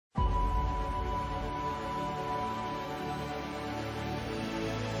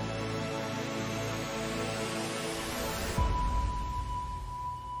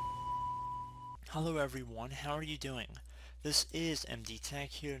Hello everyone, how are you doing? This is MD Tech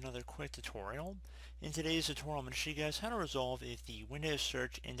here, another quick tutorial. In today's tutorial I'm going to show you guys how to resolve if the Windows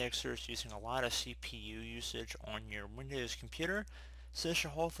search indexer is using a lot of CPU usage on your Windows computer. So this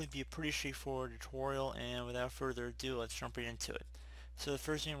should hopefully be a pretty straightforward tutorial, and without further ado, let's jump right into it. So the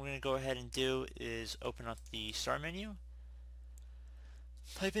first thing we're going to go ahead and do is open up the Start menu.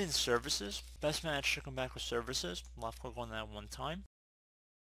 Type in Services. Best match should come back with Services. Left click on that one time.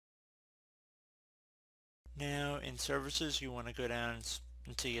 Now in Services you want to go down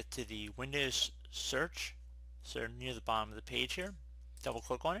until you get to the Windows Search, so near the bottom of the page here. Double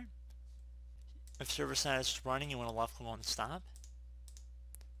click on it. If server status is running, you want to left click on Stop,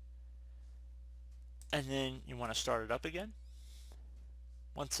 and then you want to start it up again.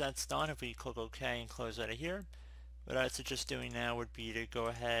 Once that's done, if we click OK and close out of here, what I'd suggest doing now would be to go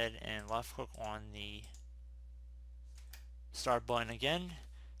ahead and left click on the Start button again.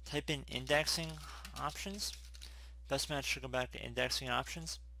 Type in Indexing Options. Best match should go back to Indexing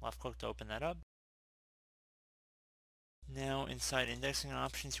Options. Left click to open that up. Now inside Indexing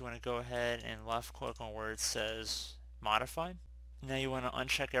Options you want to go ahead and left click on where it says Modify. Now you want to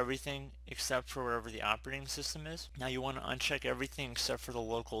uncheck everything except for wherever the operating system is. Now you want to uncheck everything except for the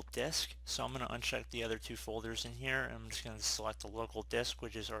local disk. So I'm going to uncheck the other two folders in here, and I'm just going to select the local disk,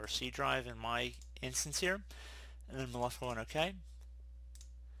 which is our C drive in my instance here, and then left click on OK.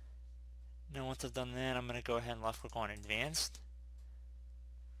 Now once I've done that, I'm going to go ahead and left click on Advanced,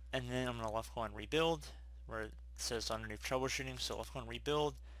 and then I'm going to left click on Rebuild, where it says underneath Troubleshooting, so left click on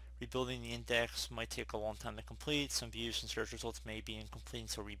Rebuild. Rebuilding the index might take a long time to complete. Some views and search results may be incomplete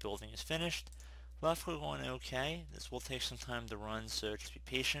until rebuilding is finished. Left click on OK. This will take some time to run, so just be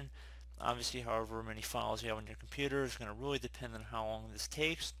patient. Obviously, however many files you have on your computer is going to really depend on how long this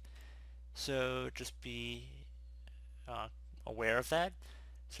takes. So just be aware of that.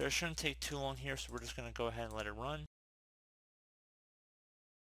 So it shouldn't take too long here, so we're just going to go ahead and let it run.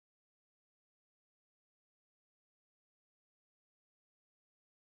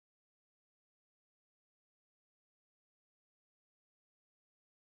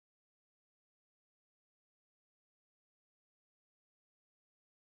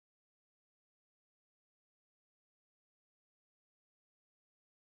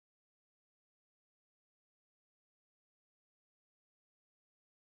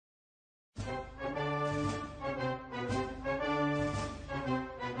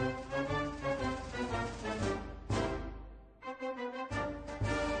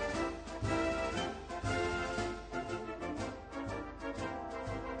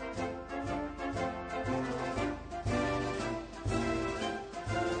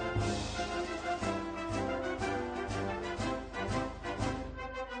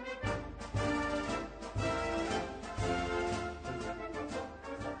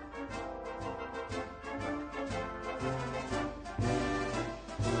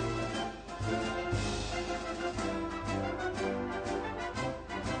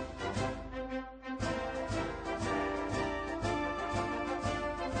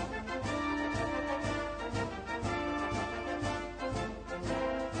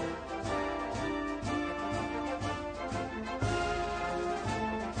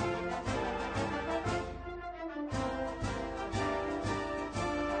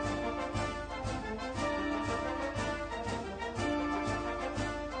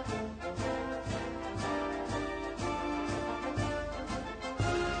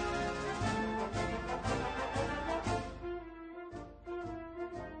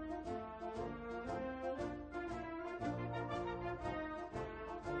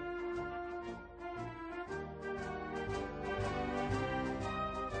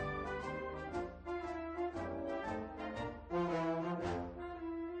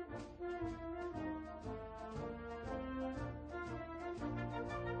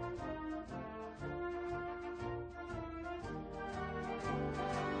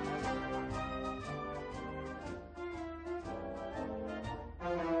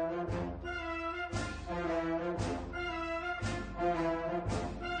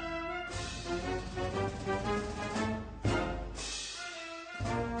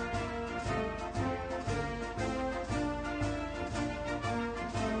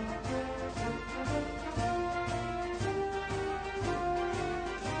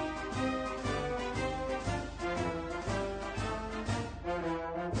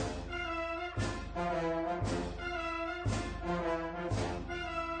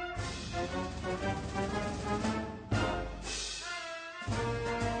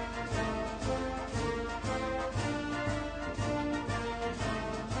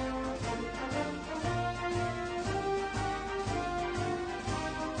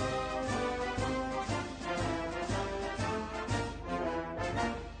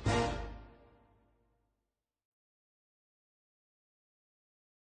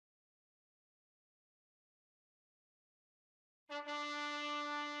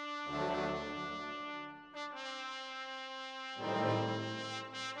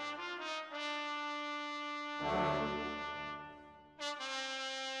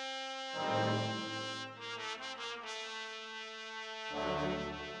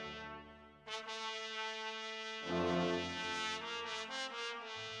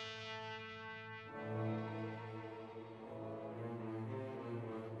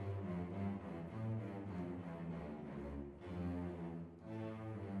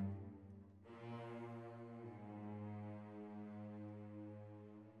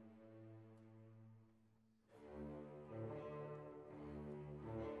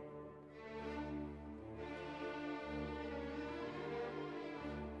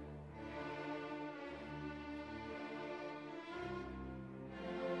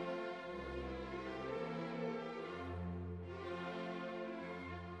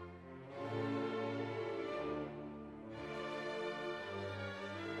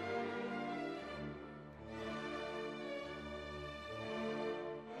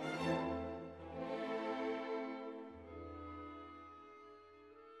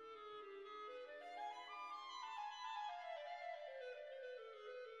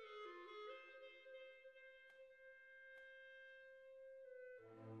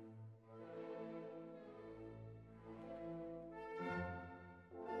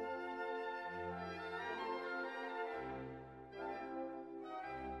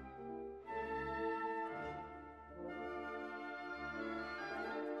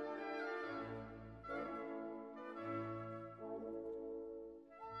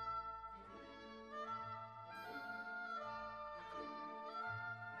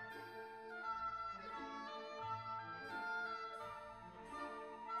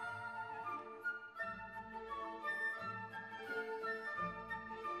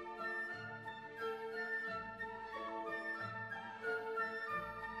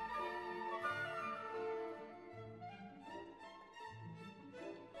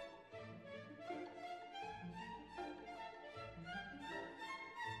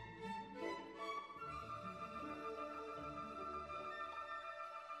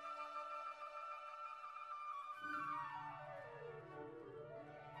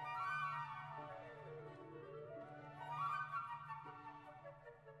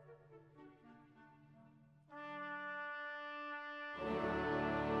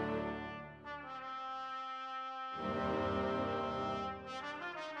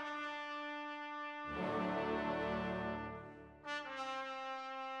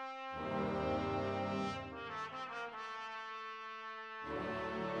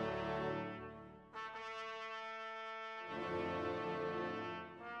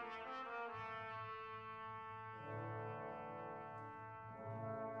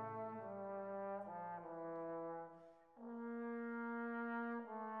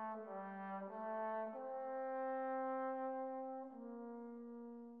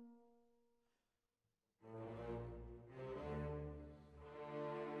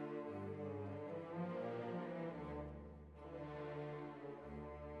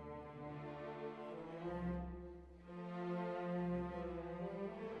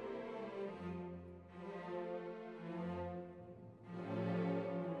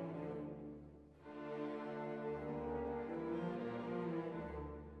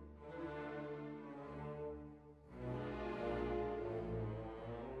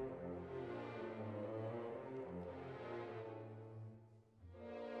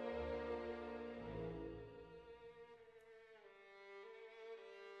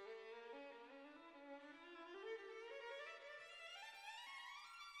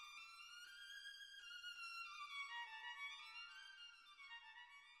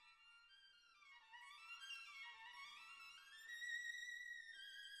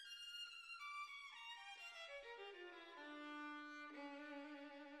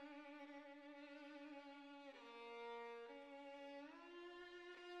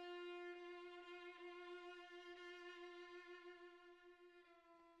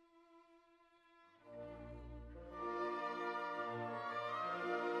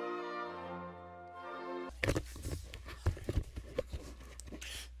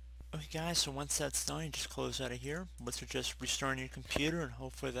 guys, so once that's done, you just close out of here, which is just restarting your computer, and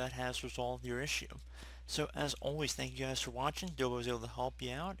hopefully that has resolved your issue. So as always, thank you guys for watching. Do hope I was able to help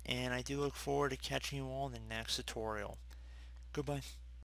you out, and I do look forward to catching you all in the next tutorial. Goodbye.